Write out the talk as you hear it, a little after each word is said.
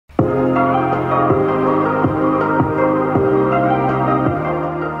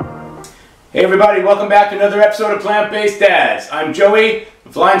Hey everybody, welcome back to another episode of Plant-Based Dads. I'm Joey,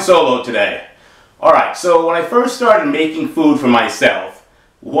 I'm flying solo today. Alright, so when I first started making food for myself,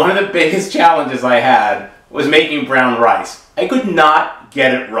 one of the biggest challenges I had was making brown rice. I could not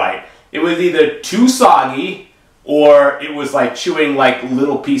get it right. It was either too soggy or it was like chewing like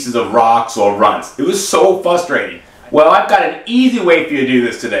little pieces of rocks or runts. It was so frustrating. Well, I've got an easy way for you to do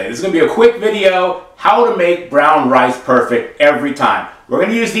this today. This is going to be a quick video, how to make brown rice perfect every time. We're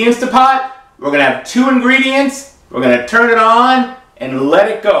going to use the Instantpot. We're going to have 2 ingredients. We're going to turn it on and let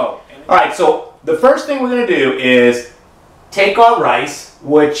it go. Alright, so the first thing we're going to do is take our rice,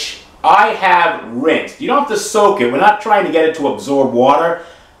 which I have rinsed. You don't have to soak it. We're not trying to get it to absorb water,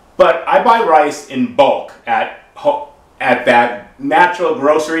 but I buy rice in bulk at that natural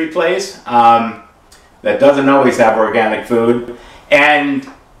grocery place that doesn't always have organic food,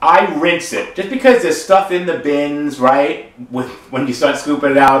 and I rinse it just because there's stuff in the bins, right? When you start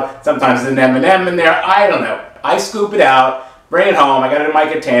scooping it out, sometimes there's an M&M in there. I don't know. I scoop it out, bring it home, I got it in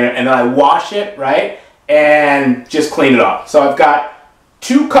my container, and then I wash it, right? And just clean it off. So I've got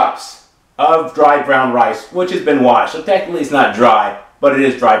 2 cups of dried brown rice, which has been washed. So technically it's not dry, but it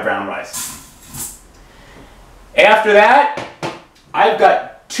is dried brown rice. After that, I've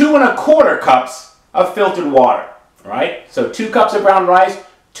got 2 1/4 cups of filtered water, all right? So 2 cups of brown rice,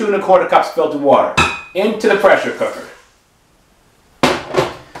 2 1/4 cups filtered water into the pressure cooker.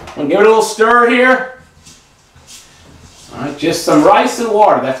 I'm going to give it a little stir here. All right, just some rice and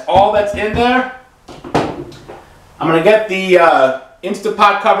water. That's all that's in there. I'm going to get the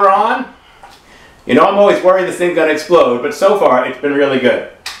Instantpot cover on. You know, I'm always worried this thing's going to explode, but so far it's been really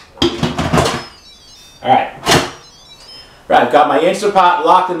good. All right. Right, I've got my Instantpot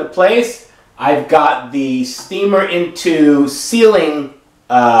locked into place. I've got the steamer into sealing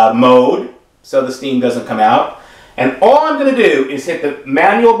mode so the steam doesn't come out. And all I'm going to do is hit the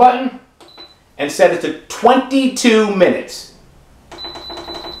manual button and set it to 22 minutes.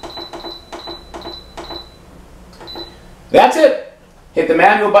 That's it. Hit the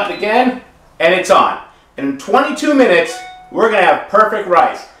manual button again and it's on. And in 22 minutes we're going to have perfect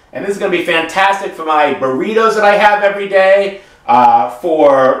rice. And this is going to be fantastic for my burritos that I have every day,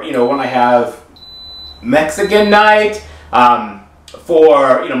 for, you know, when I have Mexican night,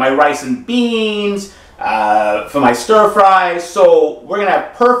 for, you know, my rice and beans, for my stir fries. So we're going to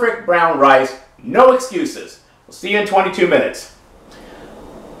have perfect brown rice, no excuses. We'll see you in 22 minutes.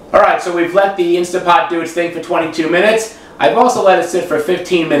 Alright, so we've let the Instantpot do its thing for 22 minutes. I've also let it sit for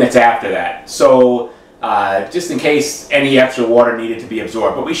 15 minutes after that. So just in case any extra water needed to be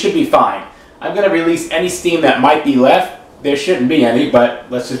absorbed, but we should be fine. I'm going to release any steam that might be left. There shouldn't be any, but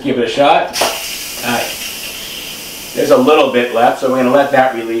let's just give it a shot. Alright. There's a little bit left, so we're going to let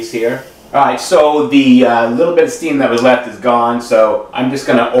that release here. Alright, so the little bit of steam that was left is gone, so I'm just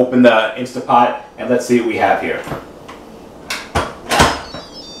going to open the Instantpot and let's see what we have here.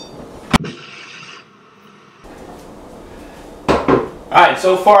 Alright,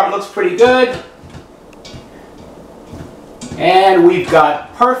 so far it looks pretty good. And we've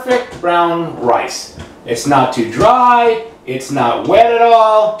got perfect brown rice. It's not too dry, it's not wet at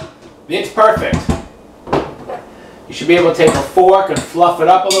all, it's perfect. You should be able to take a fork and fluff it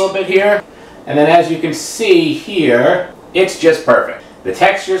up a little bit here. And then as you can see here, it's just perfect. The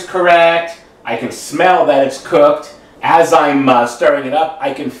texture's correct, I can smell that it's cooked. As I'm stirring it up,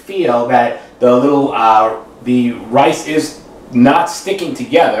 I can feel that the rice is not sticking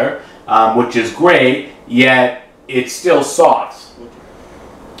together, which is great, yet it's still soft.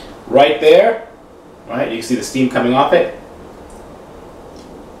 Right there, right? You can see the steam coming off it.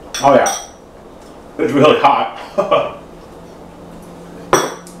 Oh yeah, it's really hot.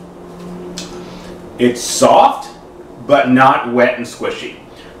 It's soft, but not wet and squishy.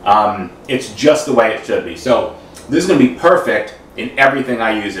 It's just the way it should be. So this is going to be perfect in everything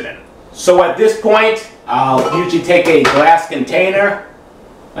I use it in. So at this point, I'll usually take a glass container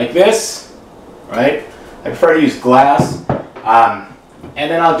like this, right? I prefer to use glass, and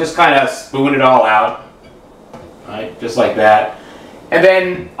then I'll just kind of spoon it all out, right, just like that. And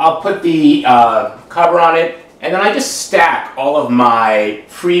then I'll put the cover on it, and then I just stack all of my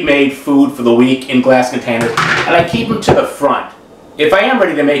pre-made food for the week in glass containers, and I keep them to the front. If I am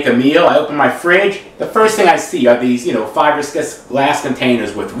ready to make a meal, I open my fridge, the first thing I see are these, you know, 5 or 6 glass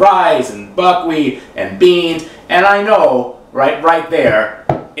containers with rice and buckwheat and beans, and I know, right there,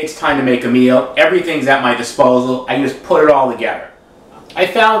 it's time to make a meal. Everything's at my disposal. I just put it all together. I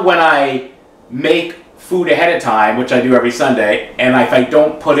found when I make food ahead of time, which I do every Sunday, and if I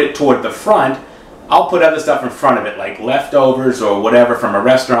don't put it toward the front, I'll put other stuff in front of it, like leftovers or whatever from a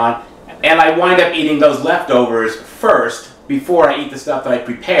restaurant, and I wind up eating those leftovers first before I eat the stuff that I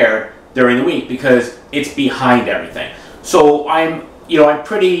prepared during the week because it's behind everything. So I'm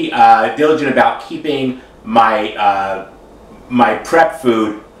pretty diligent about keeping my my prep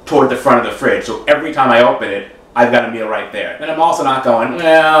food toward the front of the fridge. So every time I open it, I've got a meal right there. And I'm also not going,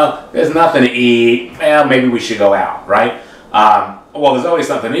 well, there's nothing to eat. Well, maybe we should go out, right? Well, there's always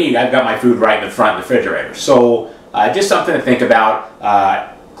something to eat. I've got my food right in the front of the refrigerator. So just something to think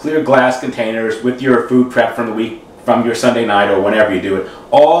about. Clear glass containers with your food prep from the week, from your Sunday night or whenever you do it,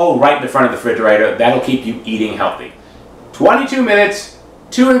 all right in the front of the refrigerator. That'll keep you eating healthy. 22 minutes,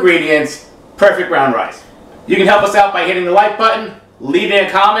 2 ingredients, perfect brown rice. You can help us out by hitting the like button, leaving a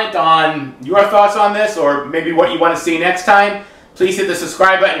comment on your thoughts on this or maybe what you want to see next time. Please hit the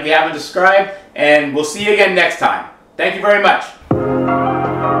subscribe button if you haven't subscribed, and we'll see you again next time. Thank you very much.